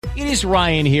It is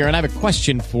Ryan here, and I have a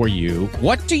question for you.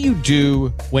 What do you do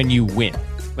when you win?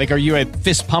 Like, are you a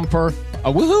fist pumper,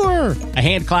 a woohooer, a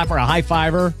hand clapper, a high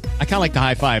fiver? I kind of like the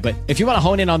high five, but if you want to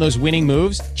hone in on those winning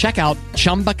moves, check out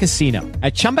Chumba Casino.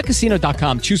 At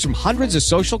ChumbaCasino.com, choose from hundreds of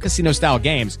social casino-style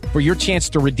games for your chance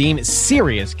to redeem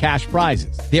serious cash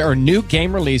prizes. There are new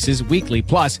game releases weekly,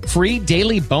 plus free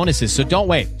daily bonuses. So don't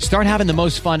wait. Start having the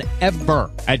most fun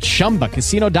ever at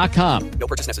ChumbaCasino.com. No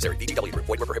purchase necessary. VGW. Void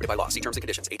where prohibited by law. See terms and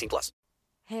conditions. 18+.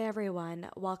 Hey everyone,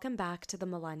 welcome back to the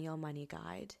Millennial Money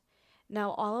Guide.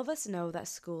 Now, all of us know that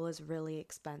school is really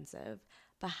expensive,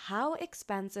 but how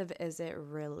expensive is it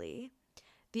really?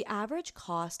 The average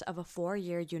cost of a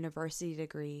 4-year university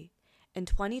degree in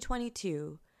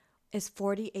 2022 is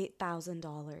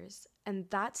 $48,000, and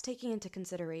that's taking into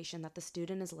consideration that the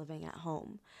student is living at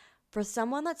home. For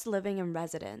someone that's living in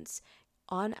residence,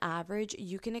 on average,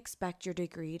 you can expect your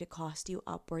degree to cost you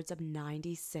upwards of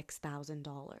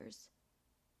 $96,000.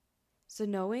 So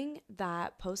knowing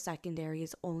that post-secondary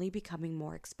is only becoming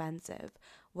more expensive,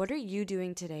 what are you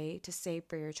doing today to save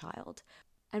for your child?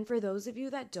 And for those of you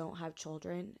that don't have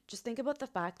children, just think about the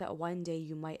fact that one day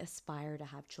you might aspire to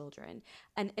have children.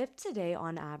 And if today,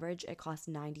 on average, it costs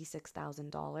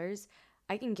 $96,000,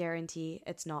 I can guarantee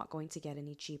it's not going to get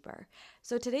any cheaper.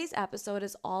 So today's episode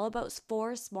is all about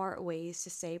 4 smart ways to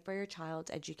save for your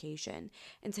child's education.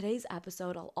 In today's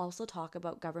episode, I'll also talk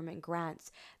about government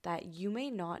grants that you may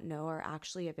not know are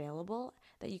actually available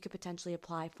that you could potentially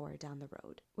apply for down the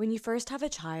road. When you first have a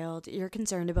child, you're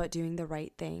concerned about doing the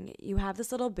right thing. You have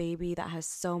this little baby that has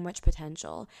so much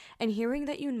potential, and hearing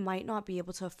that you might not be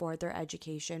able to afford their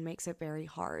education makes it very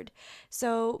hard.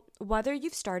 So whether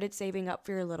you've started saving up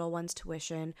for your little one's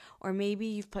tuition, or maybe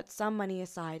you've put some money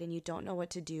aside and you don't know what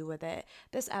to do with it,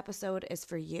 this episode is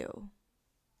for you.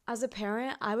 As a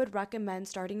parent, I would recommend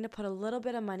starting to put a little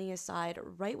bit of money aside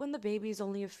right when the baby is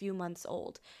only a few months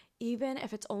old. Even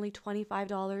if it's only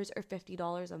 $25 or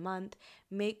 $50 a month,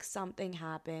 make something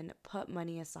happen, put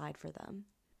money aside for them.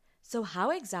 So how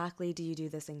exactly do you do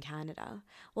this in Canada?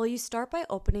 Well, you start by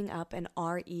opening up an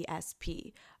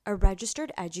RESP. A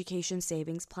Registered Education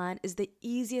Savings Plan is the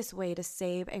easiest way to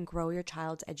save and grow your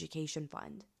child's education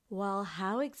fund. Well,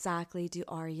 how exactly do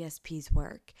RESPs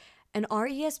work? An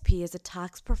RESP is a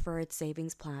tax-preferred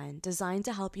savings plan designed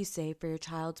to help you save for your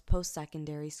child's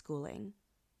post-secondary schooling.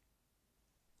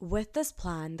 With this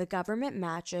plan, the government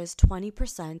matches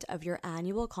 20% of your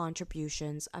annual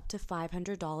contributions up to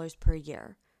 $500 per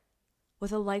year,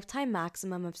 with a lifetime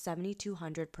maximum of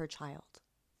 $7,200 per child.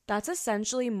 That's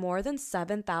essentially more than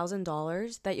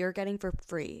 $7,000 that you're getting for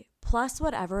free, plus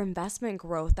whatever investment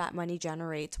growth that money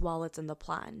generates while it's in the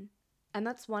plan. And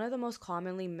that's one of the most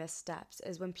commonly missed steps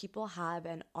is when people have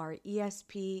an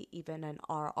RESP, even an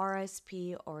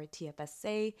RRSP or a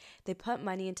TFSA, they put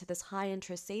money into this high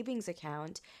interest savings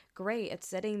account. Great, it's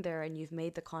sitting there and you've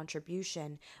made the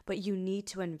contribution, but you need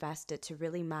to invest it to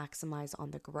really maximize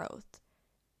on the growth.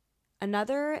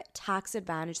 Another tax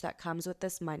advantage that comes with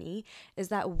this money is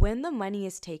that when the money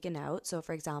is taken out, so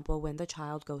for example, when the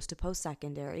child goes to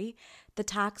post-secondary, the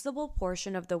taxable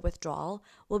portion of the withdrawal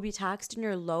will be taxed in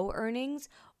your low earnings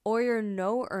or your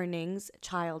no earnings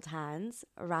child's hands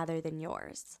rather than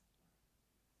yours.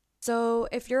 So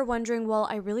if you're wondering, well,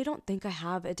 I really don't think I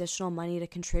have additional money to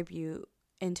contribute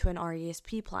into an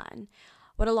RESP plan,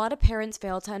 what a lot of parents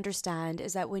fail to understand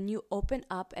is that when you open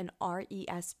up an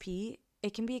RESP,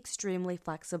 it can be extremely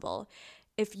flexible.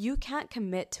 If you can't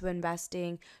commit to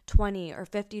investing $20 or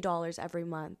 $50 every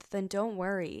month, then don't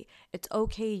worry. It's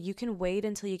okay. You can wait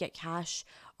until you get cash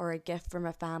or a gift from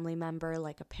a family member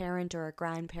like a parent or a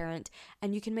grandparent,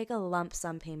 and you can make a lump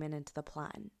sum payment into the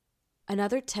plan.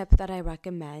 Another tip that I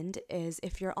recommend is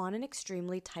if you're on an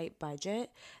extremely tight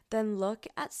budget, then look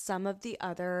at some of the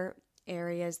other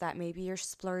areas that maybe you're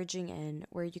splurging in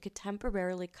where you could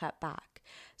temporarily cut back.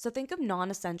 So think of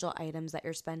non-essential items that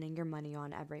you're spending your money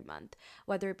on every month,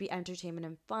 whether it be entertainment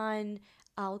and fun,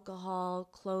 alcohol,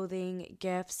 clothing,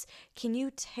 gifts. Can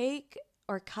you take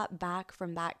or cut back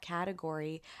from that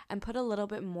category and put a little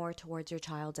bit more towards your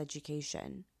child's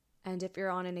education? And if you're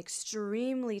on an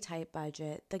extremely tight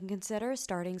budget, then consider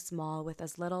starting small with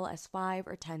as little as $5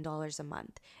 or $10 a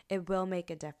month. It will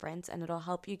make a difference and it'll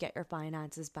help you get your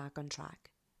finances back on track.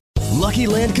 Lucky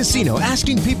Land Casino,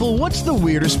 asking people, what's the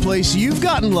weirdest place you've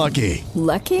gotten lucky?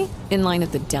 Lucky? In line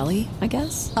at the deli, I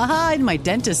guess? Aha, in my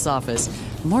dentist's office.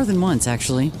 More than once,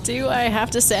 actually. Do I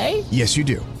have to say? Yes, you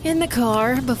do. In the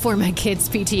car before my kids'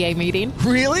 PTA meeting.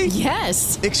 Really?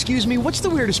 Yes. Excuse me, what's the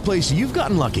weirdest place you've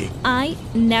gotten lucky? I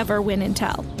never win and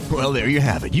tell. Well, there you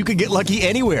have it. You can get lucky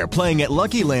anywhere, playing at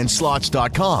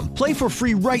LuckyLandSlots.com. Play for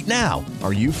free right now.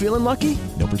 Are you feeling lucky?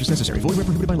 No purchase necessary. Void where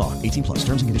prohibited by law. 18 plus.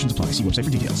 Terms and conditions apply. See website for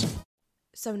details.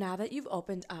 So now that you've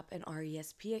opened up an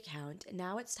RESP account,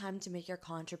 now it's time to make your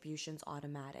contributions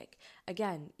automatic.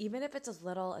 Again, even if it's as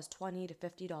little as $20 to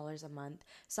 $50 a month,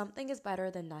 something is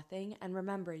better than nothing. And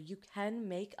remember, you can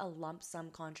make a lump sum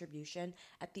contribution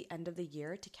at the end of the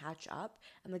year to catch up,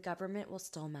 and the government will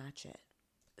still match it.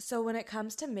 So when it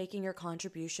comes to making your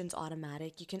contributions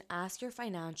automatic, you can ask your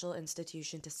financial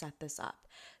institution to set this up.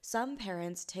 Some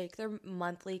parents take their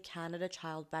monthly Canada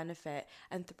Child benefit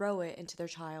and throw it into their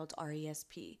child's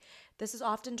RESP. This is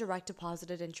often direct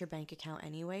deposited into your bank account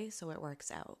anyway, so it works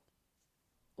out.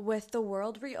 With the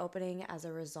world reopening as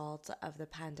a result of the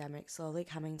pandemic slowly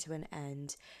coming to an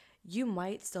end, you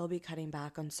might still be cutting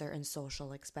back on certain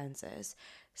social expenses.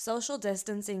 Social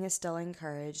distancing is still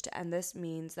encouraged, and this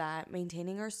means that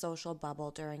maintaining our social bubble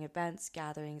during events,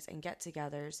 gatherings, and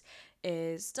get-togethers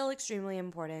is still extremely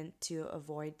important to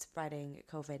avoid spreading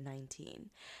COVID-19.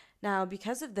 Now,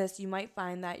 because of this, you might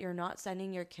find that you're not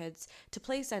sending your kids to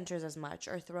play centers as much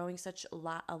or throwing such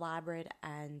elaborate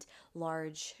and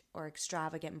large or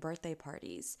extravagant birthday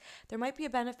parties. There might be a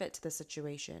benefit to the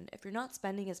situation. If you're not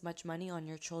spending as much money on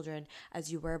your children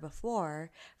as you were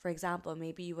before, for example,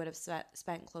 maybe you would have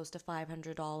spent close to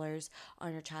 $500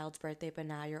 on your child's birthday, but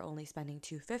now you're only spending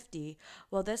 $250.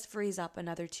 Well, this frees up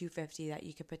another $250 that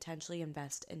you could potentially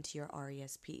invest into your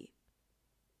RESP.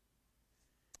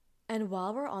 And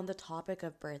while we're on the topic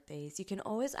of birthdays, you can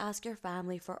always ask your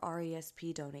family for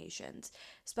RESP donations.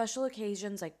 Special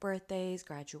occasions like birthdays,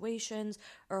 graduations,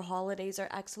 or holidays are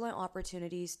excellent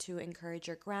opportunities to encourage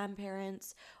your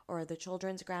grandparents or the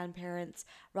children's grandparents,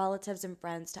 relatives, and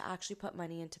friends to actually put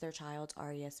money into their child's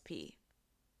RESP.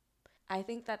 I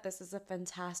think that this is a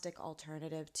fantastic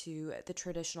alternative to the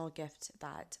traditional gift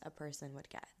that a person would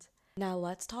get. Now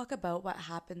let's talk about what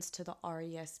happens to the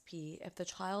RESP if the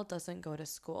child doesn't go to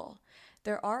school.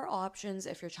 There are options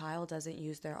if your child doesn't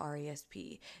use their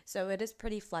RESP, so it is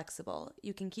pretty flexible.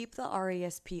 You can keep the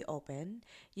RESP open,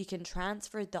 you can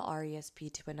transfer the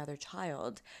RESP to another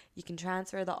child, you can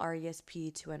transfer the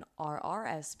RESP to an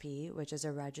RRSP, which is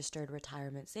a registered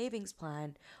retirement savings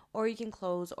plan, or you can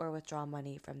close or withdraw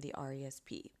money from the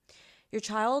RESP. Your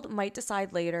child might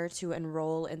decide later to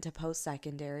enroll into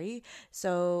post-secondary,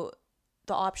 so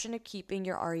the option of keeping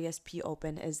your RESP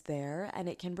open is there, and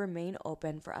it can remain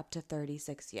open for up to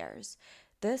 36 years.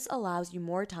 This allows you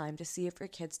more time to see if your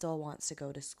kid still wants to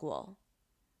go to school.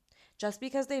 Just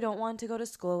because they don't want to go to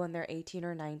school when they're 18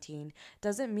 or 19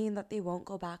 doesn't mean that they won't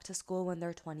go back to school when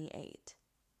they're 28.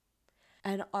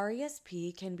 An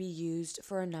RESP can be used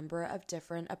for a number of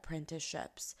different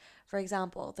apprenticeships. For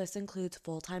example, this includes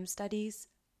full-time studies,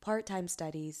 part-time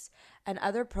studies, and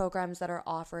other programs that are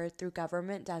offered through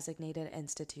government-designated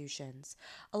institutions.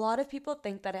 A lot of people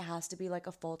think that it has to be like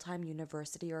a full-time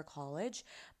university or college,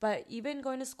 but even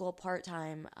going to school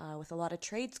part-time with a lot of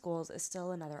trade schools is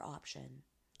still another option.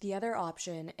 The other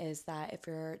option is that if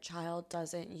your child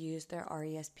doesn't use their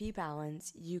RESP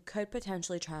balance, you could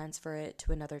potentially transfer it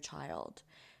to another child.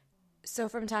 So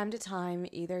from time to time,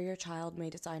 either your child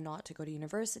may decide not to go to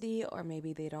university or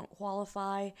maybe they don't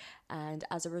qualify, and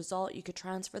as a result, you could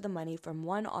transfer the money from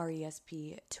one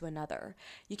RESP to another.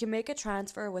 You can make a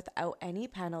transfer without any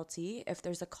penalty if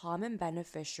there's a common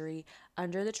beneficiary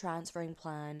under the transferring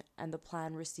plan and the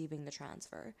plan receiving the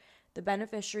transfer. The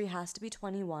beneficiary has to be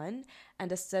 21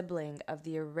 and a sibling of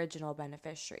the original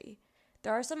beneficiary.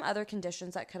 There are some other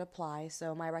conditions that could apply,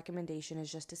 so my recommendation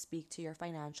is just to speak to your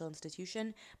financial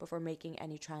institution before making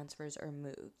any transfers or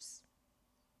moves.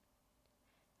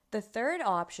 The third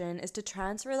option is to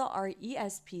transfer the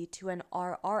RESP to an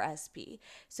RRSP.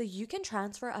 So you can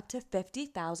transfer up to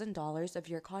 $50,000 of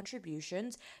your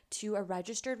contributions to a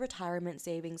registered retirement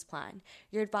savings plan.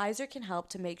 Your advisor can help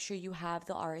to make sure you have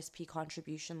the RSP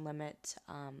contribution limit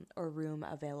or room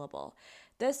available.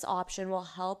 This option will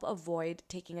help avoid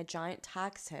taking a giant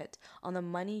tax hit on the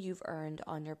money you've earned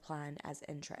on your plan as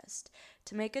interest.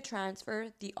 To make a transfer,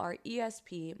 the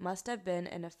RESP must have been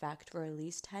in effect for at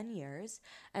least 10 years,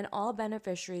 and all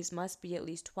beneficiaries must be at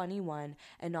least 21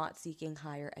 and not seeking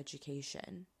higher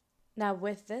education. Now,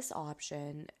 with this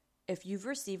option, if you've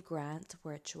received grants,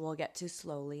 which we'll get to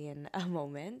slowly in a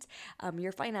moment,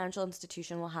 your financial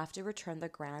institution will have to return the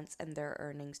grants and their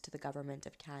earnings to the Government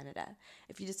of Canada.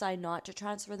 If you decide not to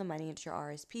transfer the money into your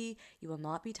RSP, you will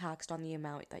not be taxed on the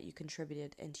amount that you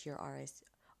contributed into your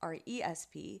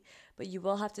RESP, but you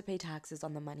will have to pay taxes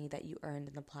on the money that you earned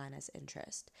in the plan as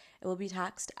interest. It will be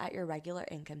taxed at your regular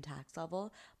income tax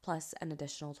level plus an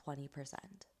additional 20%.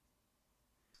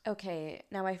 Okay,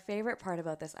 now my favorite part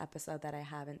about this episode that I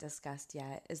haven't discussed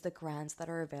yet is the grants that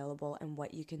are available and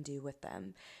what you can do with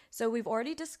them. So we've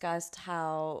already discussed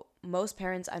how most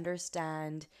parents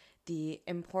understand the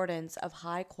importance of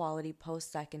high quality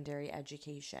post-secondary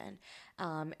education.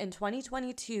 In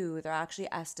 2022, they're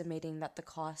actually estimating that the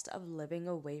cost of living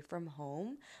away from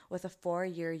home with a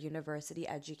 4-year university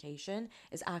education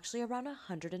is actually around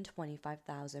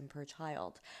 $125,000 per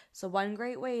child. So one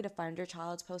great way to fund your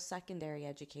child's post-secondary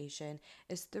education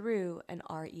is through an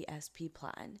RESP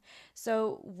plan.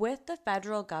 So with the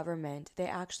federal government, they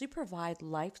actually provide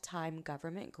lifetime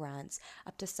government grants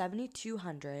up to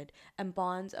 $7,200 and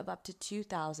bonds of up to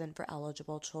 $2,000 for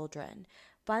eligible children.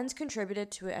 Funds contributed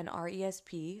to an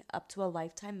RESP up to a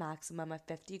lifetime maximum of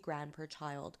 $50,000 per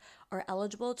child are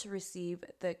eligible to receive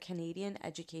the Canadian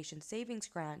Education Savings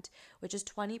Grant, which is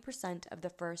 20% of the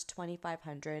first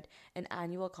 $2,500 in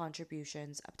annual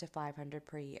contributions up to $500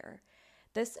 per year.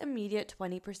 This immediate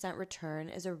 20% return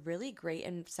is a really great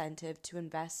incentive to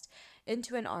invest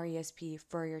into an RESP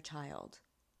for your child.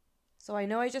 So I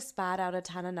know I just spat out a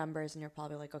ton of numbers and you're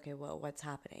probably like, okay, well, what's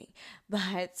happening?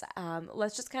 But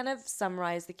let's just kind of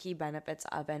summarize the key benefits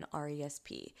of an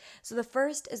RESP. So the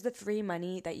first is the free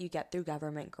money that you get through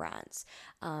government grants.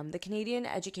 The Canadian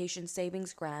Education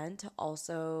Savings Grant,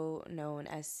 also known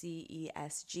as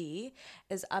CESG,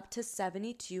 is up to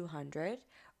 $7,200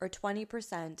 or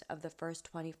 20% of the first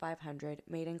 $2,500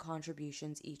 made in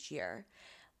contributions each year.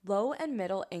 Low and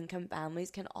middle income families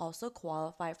can also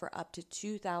qualify for up to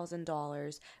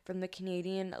 $2,000 from the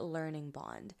Canadian Learning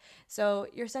Bond. So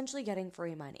you're essentially getting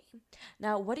free money.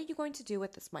 Now, what are you going to do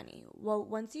with this money? Well,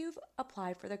 once you've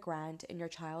applied for the grant in your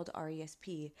child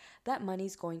RESP, that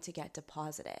money's going to get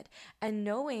deposited. And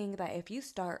knowing that if you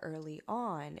start early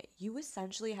on, you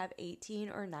essentially have 18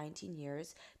 or 19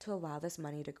 years to allow this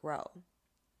money to grow.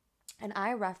 And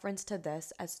I reference to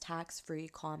this as tax-free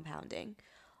compounding.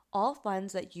 All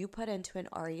funds that you put into an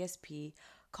RESP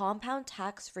compound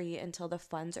tax-free until the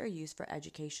funds are used for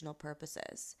educational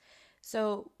purposes.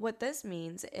 So what this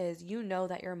means is you know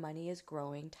that your money is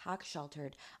growing tax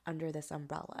sheltered under this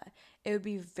umbrella. It would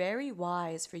be very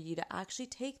wise for you to actually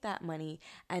take that money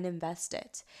and invest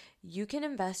it. You can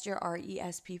invest your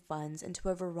RESP funds into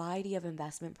a variety of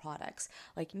investment products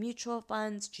like mutual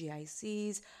funds,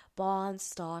 GICs, bonds,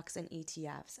 stocks, and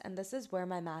ETFs. And this is where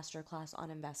my masterclass on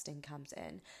investing comes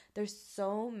in. There's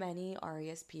so many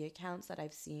RESP accounts that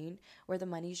I've seen where the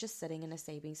money's just sitting in a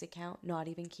savings account, not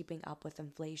even keeping up with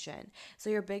inflation.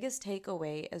 So your biggest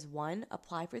takeaway is 1,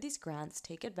 apply for these grants,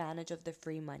 take advantage of the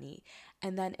free money,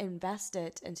 and then invest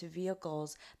it into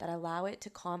vehicles that allow it to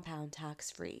compound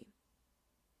tax-free.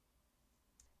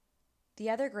 The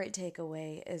other great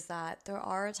takeaway is that there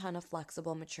are a ton of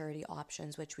flexible maturity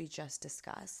options, which we just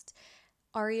discussed.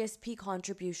 RESP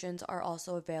contributions are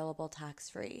also available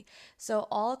tax-free. So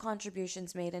all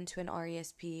contributions made into an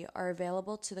RESP are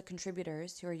available to the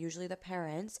contributors, who are usually the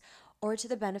parents, or to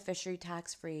the beneficiary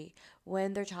tax-free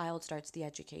when their child starts the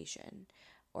education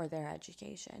or their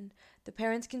education. The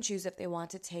parents can choose if they want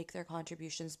to take their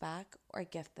contributions back or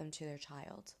gift them to their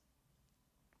child.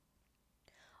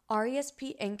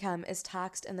 RESP income is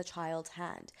taxed in the child's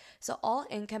hand. So all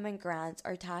income and grants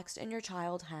are taxed in your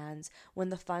child's hands when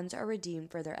the funds are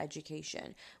redeemed for their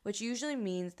education, which usually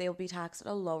means they will be taxed at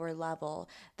a lower level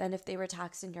than if they were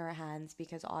taxed in your hands,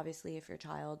 because obviously if your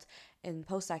child in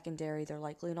post-secondary, they're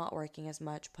likely not working as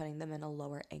much, putting them in a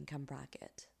lower income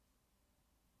bracket.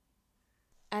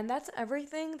 And that's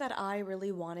everything that I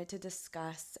really wanted to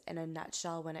discuss in a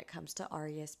nutshell when it comes to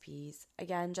RESPs.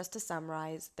 Again, just to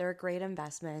summarize, they're a great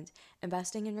investment.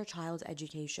 Investing in your child's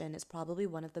education is probably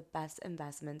one of the best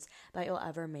investments that you'll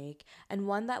ever make, and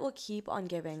one that will keep on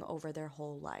giving over their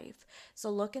whole life. So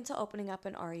look into opening up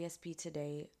an RESP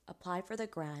today, apply for the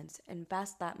grant,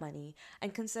 invest that money,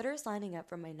 and consider signing up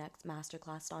for my next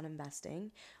masterclass on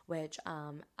investing, which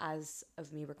as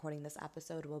of me recording this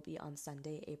episode will be on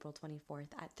Sunday, April 24th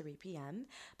at 3 p.m.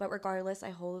 But regardless,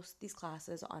 I host these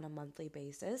classes on a monthly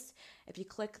basis. If you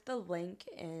click the link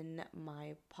in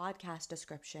my podcast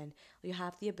description, you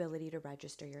have the ability to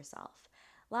register yourself.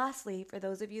 Lastly, for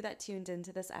those of you that tuned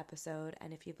into this episode,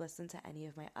 and if you've listened to any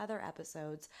of my other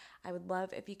episodes, I would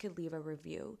love if you could leave a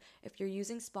review. If you're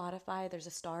using Spotify, there's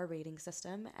a star rating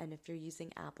system, and if you're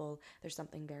using Apple, there's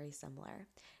something very similar.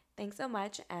 Thanks so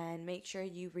much, and make sure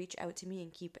you reach out to me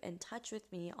and keep in touch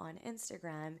with me on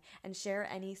Instagram and share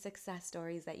any success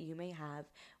stories that you may have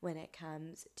when it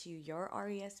comes to your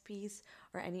RESPs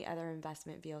or any other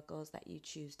investment vehicles that you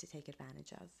choose to take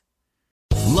advantage of.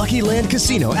 Lucky Land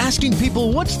Casino, asking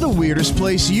people, what's the weirdest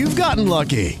place you've gotten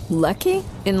lucky? Lucky?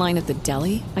 In line at the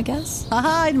deli, I guess?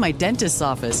 Aha, in my dentist's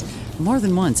office. More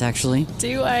than once, actually.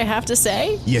 Do I have to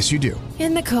say? Yes, you do.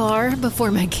 In the car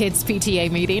before my kids'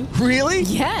 PTA meeting. Really?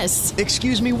 Yes.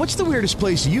 Excuse me, what's the weirdest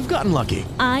place you've gotten lucky?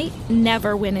 I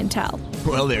never win and tell.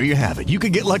 Well, there you have it. You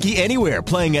can get lucky anywhere,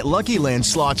 playing at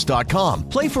LuckyLandSlots.com.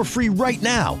 Play for free right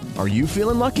now. Are you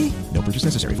feeling lucky? No purchase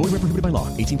necessary. Void where prohibited by law.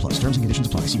 18+. Terms and conditions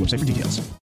apply. See website for details.